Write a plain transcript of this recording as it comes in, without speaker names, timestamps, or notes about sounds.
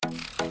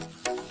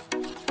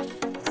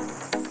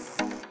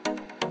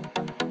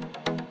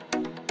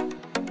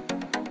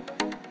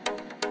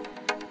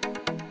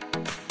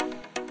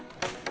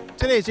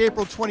Today is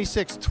April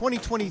 26,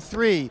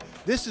 2023.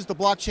 This is the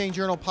Blockchain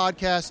Journal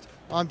podcast.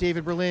 I'm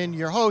David Berlin,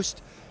 your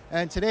host,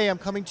 and today I'm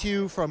coming to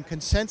you from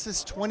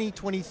Consensus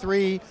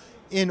 2023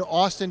 in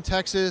Austin,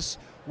 Texas,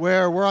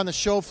 where we're on the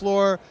show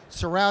floor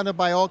surrounded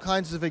by all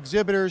kinds of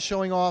exhibitors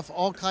showing off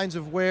all kinds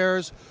of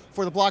wares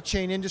for the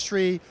blockchain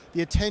industry.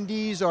 The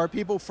attendees are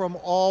people from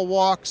all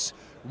walks,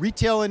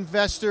 retail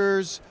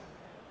investors,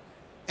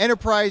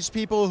 enterprise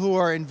people who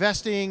are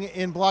investing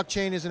in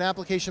blockchain as an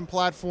application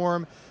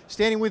platform.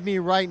 Standing with me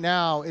right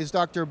now is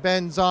Dr.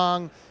 Ben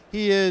Zhang.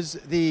 He is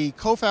the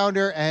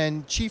co-founder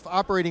and chief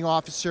operating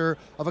officer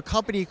of a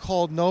company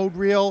called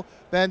NodeReal.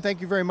 Ben,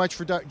 thank you very much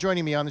for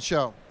joining me on the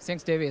show.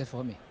 Thanks, David,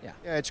 for me. Yeah,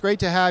 it's great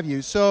to have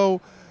you.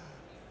 So,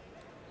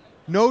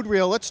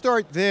 NodeReal, let's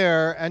start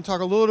there and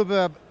talk a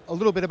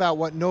little bit about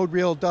what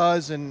NodeReal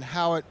does and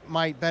how it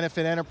might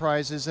benefit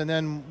enterprises, and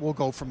then we'll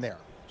go from there.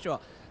 Sure.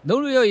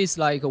 NodeReal is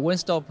like a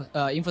one-stop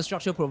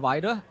infrastructure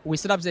provider. We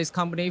set up this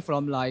company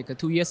from like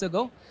 2 years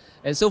ago.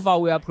 And so far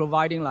we are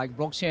providing like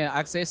blockchain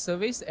access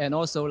service and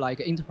also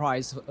like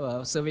enterprise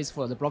service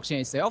for the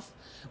blockchain itself,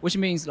 which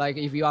means like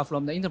if you are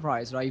from the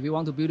enterprise, right, if you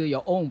want to build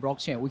your own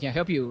blockchain, we can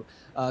help you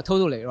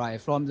totally,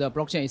 right, from the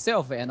blockchain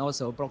itself and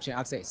also blockchain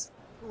access.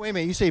 Wait a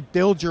minute, you say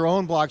build your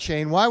own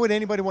blockchain. Why would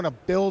anybody want to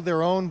build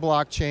their own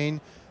blockchain?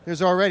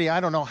 There's already,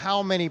 I don't know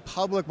how many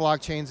public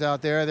blockchains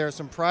out there. There are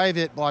some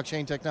private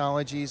blockchain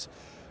technologies.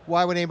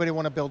 Why would anybody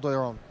want to build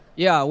their own?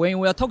 Yeah, when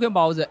we are talking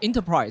about the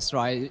enterprise,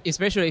 right,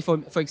 especially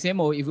for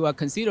example, if you are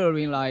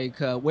considering like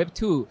Web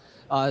 2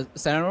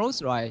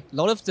 scenarios, right, a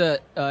lot of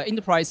the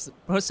enterprise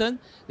person,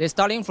 they're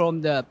starting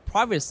from the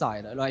private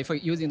side, like for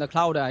using the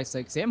cloud as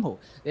an example.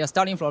 They are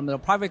starting from the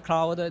private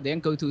cloud, then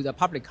go to the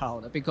public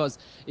cloud, because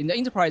in the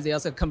enterprise,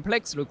 there's a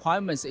complex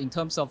requirements in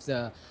terms of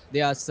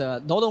there's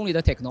not only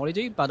the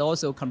technology, but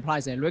also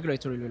compliance and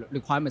regulatory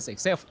requirements,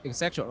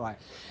 etc. Right?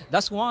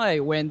 That's why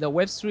when the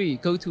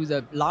Web3 go to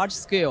the large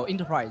scale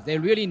enterprise, they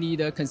really need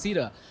to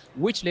consider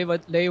which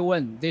layer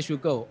one they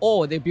should go,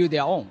 or they build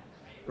their own.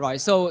 Right,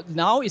 so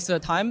now it's a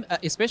time,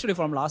 especially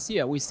from last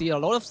year, we see a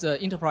lot of the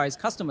enterprise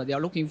customers, they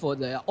are looking for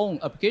their own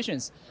application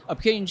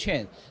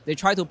chain. They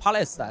try to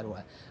polish that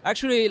one.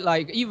 Actually,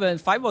 like even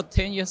 5 or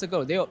 10 years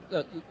ago,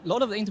 a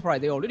lot of the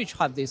enterprise, they already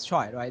have this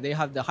try, right? They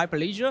have the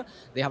Hyperledger,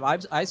 they have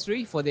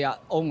i3 for their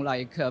own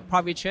like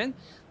private chain,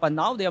 but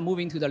now they are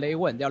moving to the layer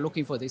one. They are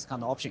looking for these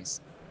kind of options.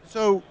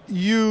 So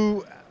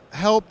you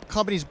help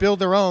companies build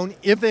their own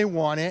if they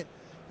want it,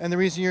 and the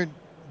reason you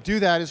do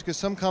that is because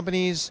some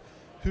companies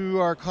who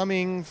are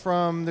coming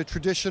from the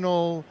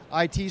traditional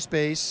IT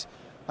space.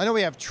 I know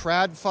we have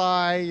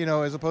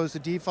TradFi, as opposed to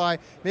DeFi.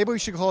 Maybe we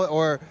should call it,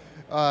 or,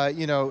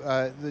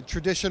 the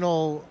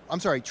traditional,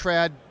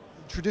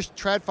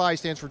 TradFi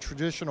stands for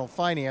traditional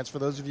finance, for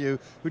those of you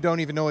who don't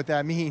even know what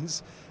that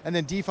means. And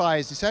then DeFi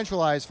is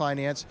decentralized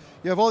finance.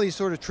 You have all these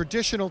sort of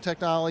traditional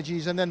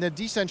technologies, and then the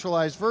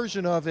decentralized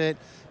version of it,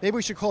 maybe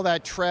we should call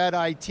that Trad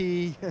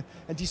IT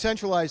and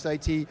decentralized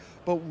IT.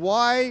 But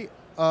why,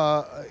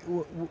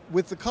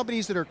 with the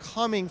companies that are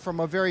coming from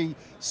a very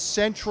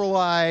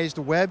centralized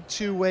Web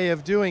 2 way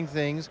of doing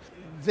things,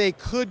 they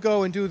could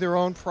go and do their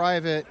own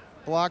private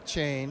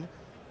blockchain.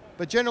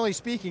 But generally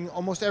speaking,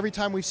 almost every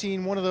time we've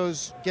seen one of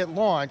those get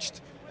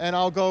launched, and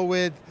I'll go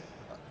with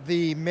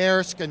the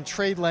Maersk and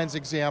TradeLens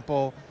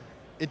example,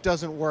 it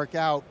doesn't work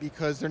out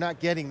because they're not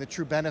getting the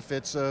true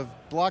benefits of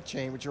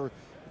blockchain, which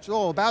is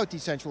all about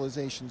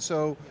decentralization.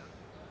 So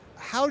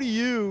how do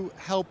you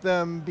help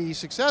them be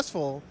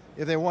successful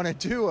if they want to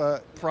do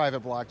a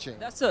private blockchain?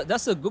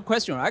 That's a good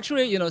question.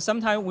 Actually,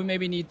 sometimes we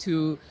maybe need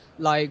to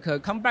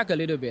come back a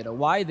little bit.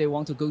 Why they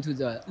want to go to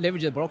the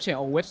leverage the blockchain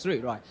or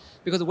Web3, right?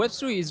 Because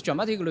Web3 is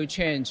dramatically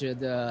change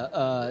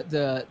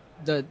the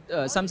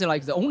something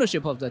like the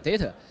ownership of the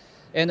data.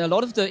 And a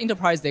lot of the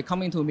enterprise, they're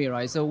coming to me,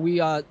 right? So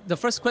the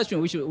first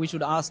question we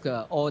should ask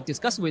or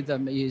discuss with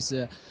them is,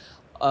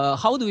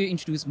 how do you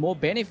introduce more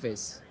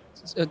benefits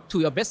to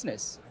your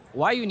business?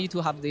 Why you need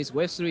to have this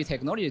Web3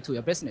 technology to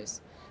your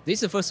business? This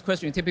is the first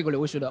question typically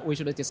we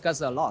should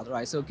discuss a lot,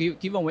 right? So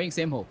give one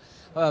example.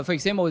 For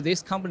example,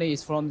 this company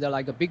is from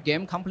a big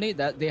game company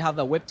that they have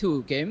a Web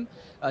 2 game.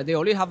 They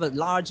already have a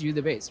large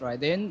user base, right?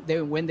 Then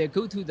when they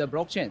go to the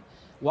blockchain,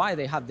 why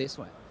they have this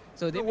one?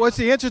 So what's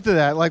the answer to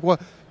that? Like,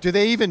 what do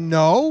they even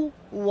know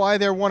why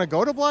they want to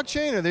go to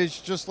blockchain? Or they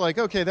just like,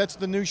 okay, that's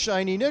the new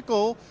shiny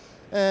nickel,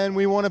 and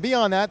we want to be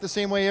on that the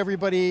same way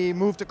everybody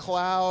moved to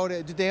cloud.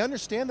 Did they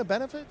understand the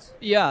benefits?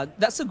 Yeah,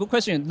 that's a good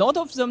question. Not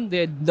of them,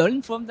 they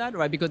learn from that,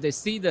 right? Because they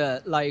see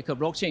the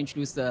blockchain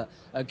introduce the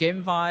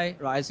GameFi,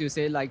 right? As you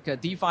say,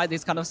 DeFi,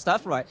 this kind of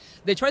stuff, right?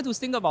 They try to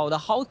think about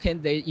how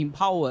can they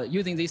empower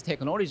using this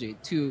technology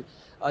to,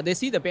 they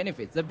see the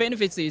benefits. The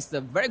benefits is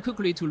very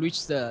quickly to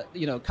reach the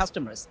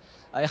customers.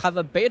 Have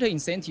a better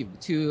incentive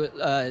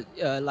to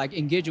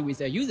engage with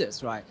their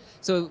users, right?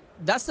 So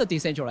that's the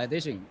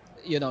decentralization.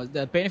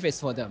 The benefits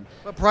for them.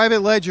 But private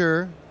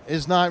ledger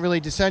is not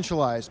really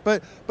decentralized.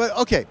 But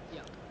okay,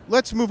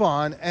 let's move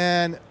on.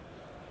 And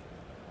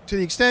to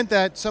the extent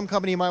that some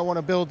company might want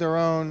to build their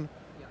own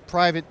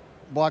private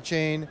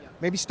blockchain,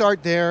 maybe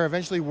start there,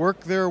 eventually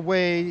work their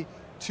way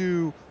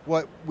to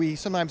what we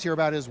sometimes hear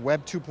about as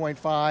Web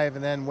 2.5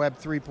 and then Web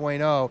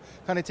 3.0,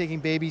 kind of taking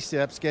baby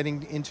steps,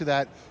 getting into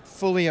that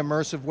fully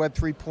immersive Web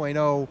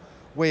 3.0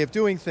 way of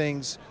doing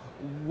things.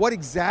 What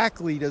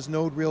exactly does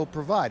NodeReal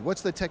provide?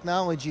 What's the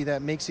technology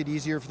that makes it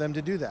easier for them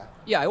to do that?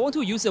 Yeah, I want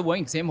to use one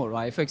example,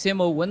 right? For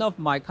example, one of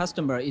my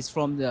customer is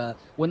from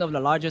one of the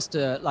largest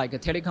like a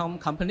telecom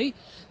company.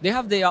 They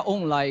have their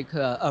own like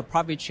a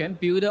private chain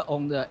built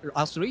on the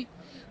R3.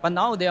 But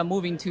now they are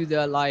moving to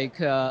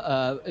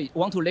the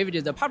want to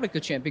leverage the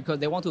public chain because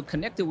they want to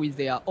connect with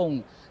their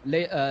own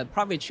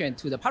private chain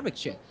to the public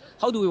chain.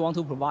 How do we want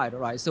to provide,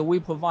 right? So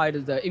we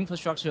provide the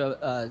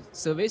infrastructure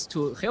service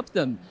to help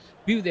them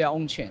build their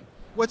own chain.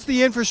 What's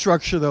the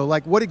infrastructure though?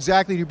 Like what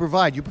exactly do you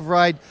provide? You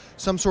provide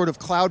some sort of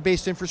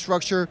cloud-based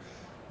infrastructure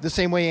the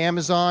same way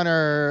Amazon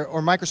or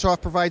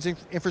Microsoft provides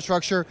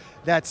infrastructure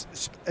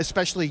that's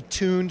especially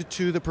tuned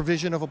to the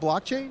provision of a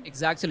blockchain?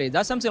 Exactly.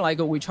 That's something like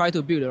we try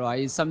to build,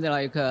 right? It's something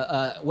like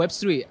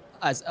Web3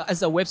 as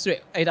a Web3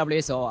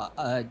 AWS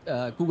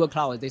or Google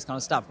Cloud, this kind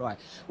of stuff, right?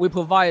 We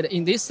provide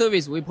in this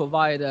service, we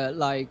provide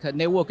like a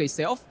network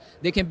itself.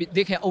 They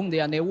can own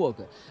their network.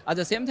 At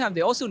the same time,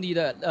 they also need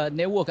a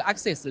network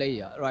access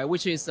layer, right?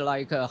 Which is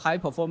like a high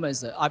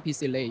performance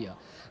RPC layer.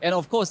 And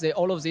of course,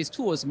 all of these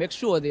tools make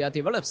sure their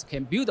developers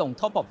can build on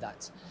top of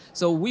that.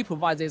 So we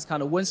provide this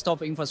kind of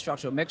one-stop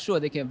infrastructure, make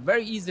sure they can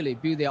very easily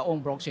build their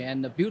own blockchain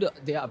and build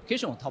their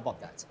application on top of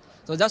that.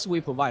 So that's what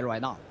we provide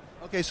right now.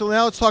 Okay, so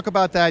now let's talk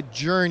about that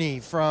journey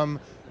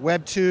from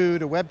Web 2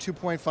 to Web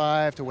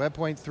 2.5 to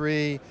Web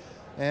 3.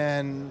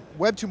 And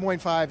Web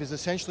 2.5 is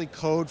essentially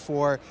code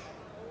for,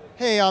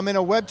 hey, I'm in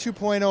a Web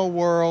 2.0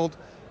 world.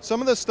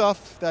 Some of the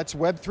stuff that's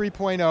Web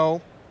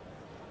 3.0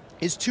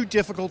 is too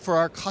difficult for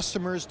our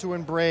customers to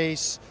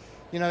embrace.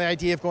 You know, the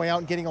idea of going out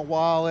and getting a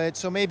wallet.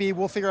 So maybe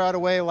we'll figure out a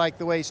way like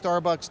the way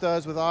Starbucks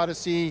does with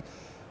Odyssey.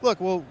 Look,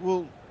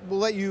 we'll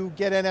let you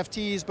get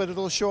NFTs, but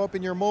it'll show up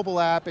in your mobile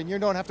app and you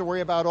don't have to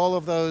worry about all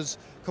of those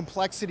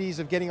complexities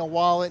of getting a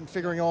wallet and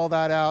figuring all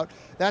that out.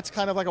 That's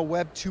kind of like a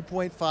Web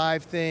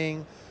 2.5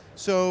 thing.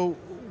 So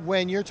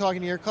when you're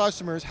talking to your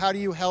customers, how do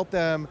you help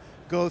them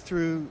go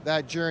through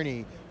that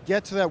journey?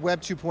 Get to that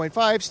Web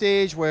 2.5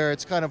 stage where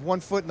it's kind of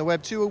 1 foot in the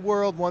Web 2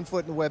 world, 1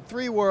 foot in the Web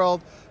 3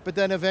 world, but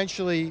then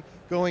eventually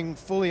going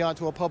fully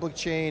onto a public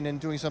chain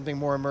and doing something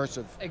more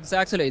immersive?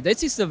 Exactly.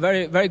 This is a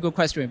very, very good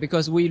question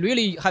because we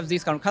really have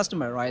this kind of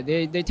customer, right?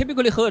 They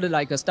typically heard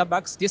like a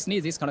Starbucks, Disney,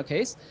 this kind of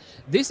case.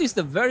 This is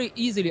the very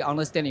easily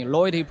understanding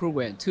loyalty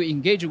program to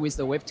engage with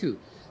the Web 2.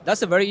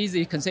 That's a very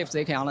easy concept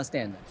they can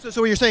understand. So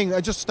what you're saying,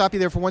 just stop you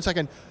there for 1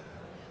 second.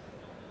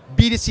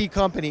 B2C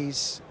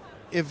companies,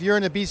 if you're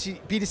in a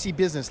B2C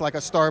business like a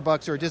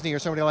Starbucks or a Disney or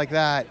somebody like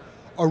that,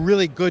 a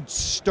really good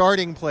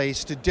starting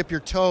place to dip your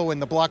toe in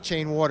the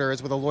blockchain water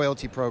is with a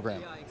loyalty program.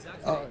 Yeah,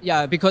 exactly.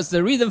 Yeah, because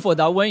the reason for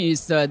that one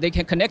is they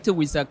can connect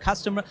with the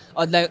customer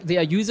or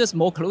their users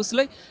more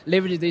closely,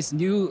 leverage this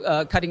new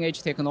cutting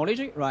edge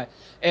technology, right?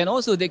 And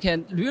also they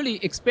can really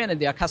expand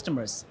their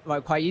customers,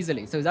 right, quite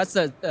easily. So that's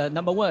the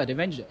number one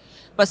advantage.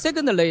 But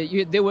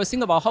secondly, they will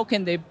think about how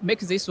can they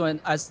make this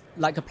one as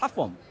like a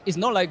platform. It's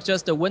not like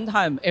just a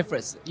one-time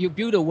efforts. You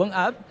build one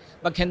app,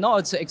 but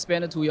cannot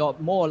expand to your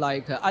more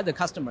like other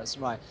customers,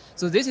 right?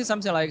 So this is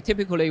something like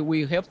typically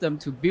we help them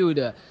to build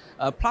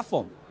a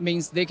platform.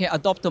 Means they can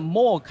adopt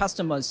more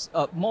customers,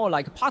 more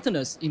like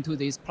partners into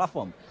this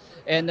platform.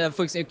 And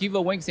for example, give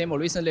one example.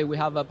 Recently, we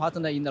have a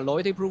partner in the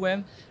loyalty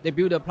program. They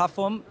build a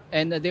platform,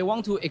 and they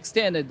want to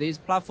extend this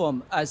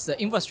platform as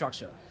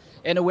infrastructure.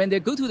 And when they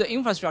go to the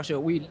infrastructure,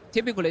 we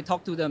typically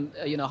talk to them,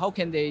 how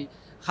can they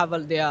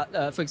have their,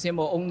 for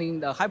example, owning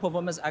the high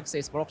performance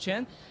access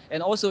blockchain.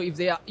 And also if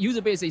their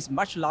user base is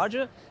much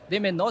larger, they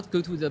may not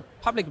go to the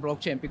public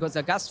blockchain because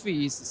the gas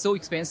fee is so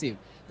expensive.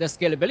 The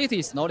scalability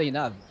is not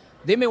enough.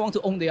 They may want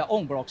to own their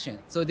own blockchain.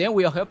 So then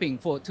we are helping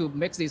to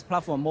make this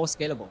platform more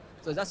scalable.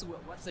 So that's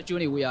what's the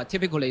journey we are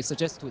typically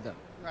suggest to them.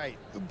 Right.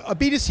 A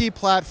B2C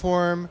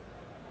platform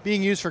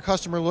being used for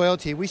customer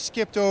loyalty, we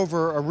skipped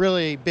over a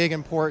really big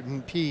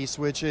important piece,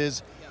 which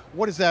is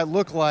what does that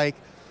look like?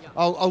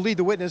 I'll lead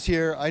the witness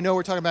here. I know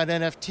we're talking about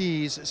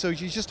NFTs, so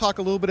you just talk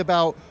a little bit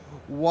about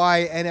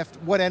what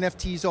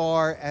NFTs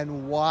are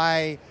and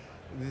why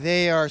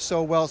they are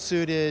so well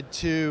suited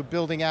to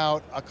building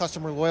out a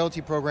customer loyalty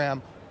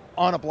program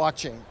on a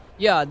blockchain.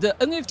 Yeah, the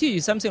NFT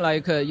is something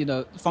like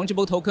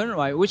fungible token,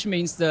 right? Which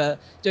means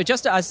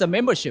just as a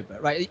membership,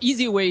 right?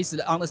 Easy ways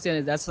to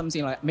understand that's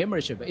something like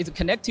membership. It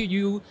connects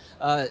you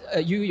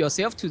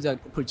yourself to the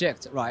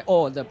project, right,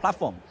 or the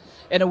platform.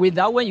 And with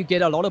that one, you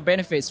get a lot of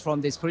benefits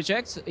from this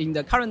project in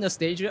the current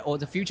stage or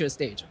the future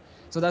stage.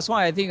 So that's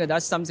why I think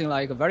that's something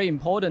like very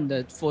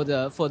important for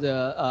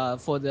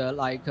the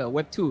like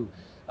Web 2.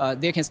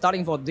 They can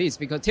starting from this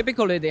because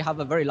typically they have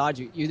a very large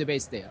user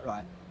base there,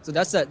 right? So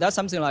that's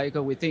something like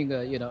we think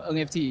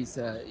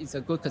NFT is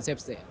a good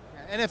concept there.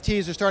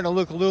 NFTs are starting to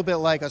look a little bit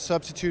like a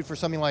substitute for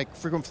something like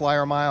frequent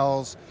flyer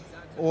miles,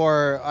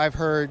 or I've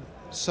heard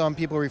some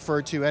people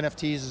refer to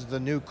NFTs as the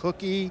new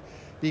cookie.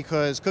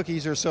 because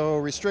cookies are so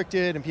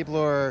restricted and people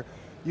are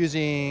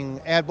using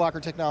ad blocker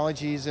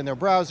technologies in their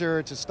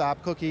browser to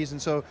stop cookies.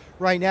 And so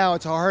right now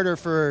it's harder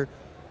for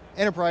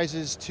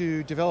enterprises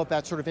to develop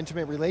that sort of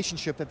intimate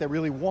relationship that they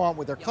really want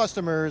with their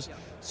customers.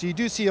 So you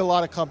do see a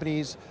lot of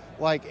companies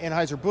like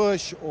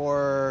Anheuser-Busch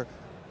or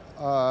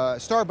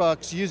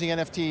Starbucks using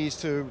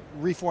NFTs to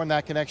reform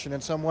that connection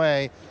in some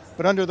way.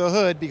 But under the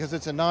hood, because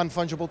it's a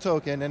non-fungible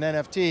token, an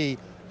NFT,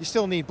 you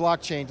still need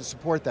blockchain to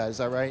support that. Is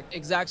that right?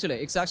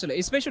 Exactly.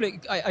 Especially,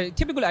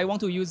 typically I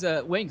want to use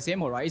one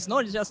example, right? It's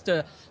not just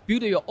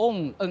build your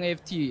own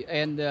NFT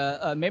and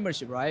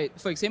membership, right?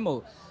 For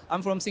example,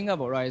 I'm from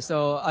Singapore, right?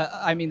 So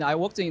I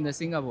worked in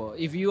Singapore.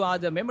 If you are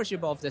the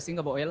membership of the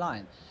Singapore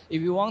airline,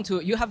 if you want to,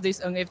 you have this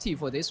NFT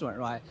for this one,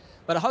 right?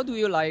 But how do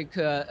you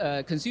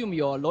consume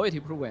your loyalty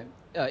program?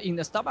 In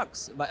the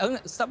Starbucks, but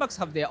Starbucks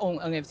have their own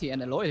NFT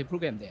and a loyalty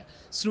program there.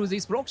 Through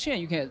this blockchain,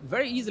 you can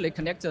very easily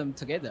connect them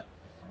together.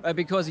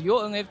 Because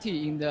your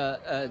NFT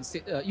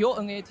your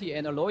NFT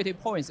and the loyalty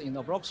points in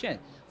the blockchain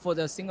for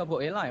the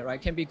Singapore airline, right,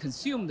 can be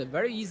consumed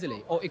very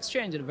easily or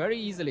exchanged very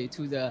easily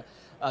to the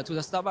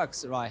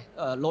Starbucks, right,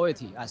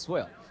 loyalty as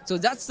well. So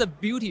that's the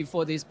beauty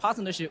for this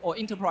partnership or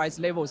enterprise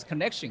levels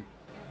connection.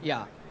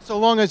 Yeah. So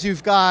long as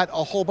you've got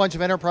a whole bunch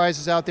of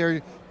enterprises out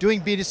there doing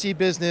B2C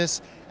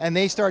business and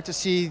they start to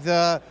see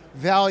the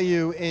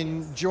value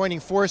in joining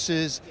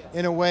forces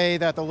in a way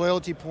that the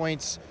loyalty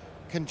points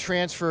can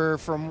transfer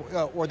from,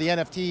 or the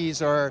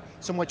NFTs are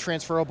somewhat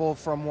transferable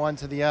from one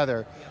to the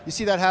other. You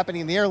see that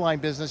happening in the airline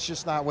business,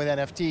 just not with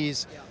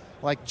NFTs.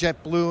 Like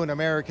JetBlue and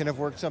American have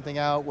worked something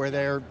out where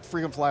their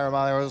frequent flyer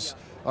miles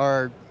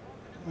are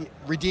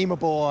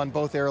redeemable on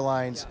both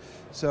airlines.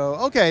 So,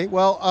 okay,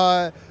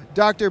 well,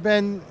 Dr.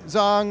 Ben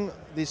Zhang,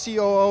 the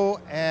COO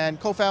and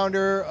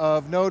co-founder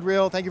of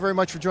NodeReal, thank you very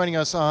much for joining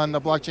us on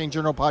the Blockchain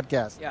Journal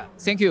podcast. Yeah,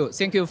 thank you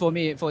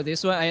for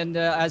this one. And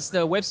as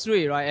the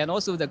Web3, right, and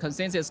also the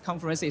consensus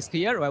conference is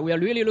here, right, we are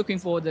really looking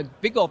for the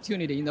big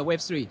opportunity in the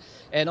Web3,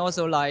 and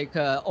also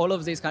all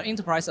of this kind of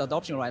enterprise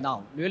adoption right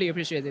now. Really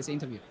appreciate this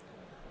interview.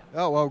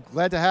 Oh, well,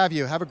 glad to have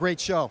you. Have a great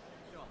show.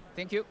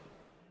 Thank you.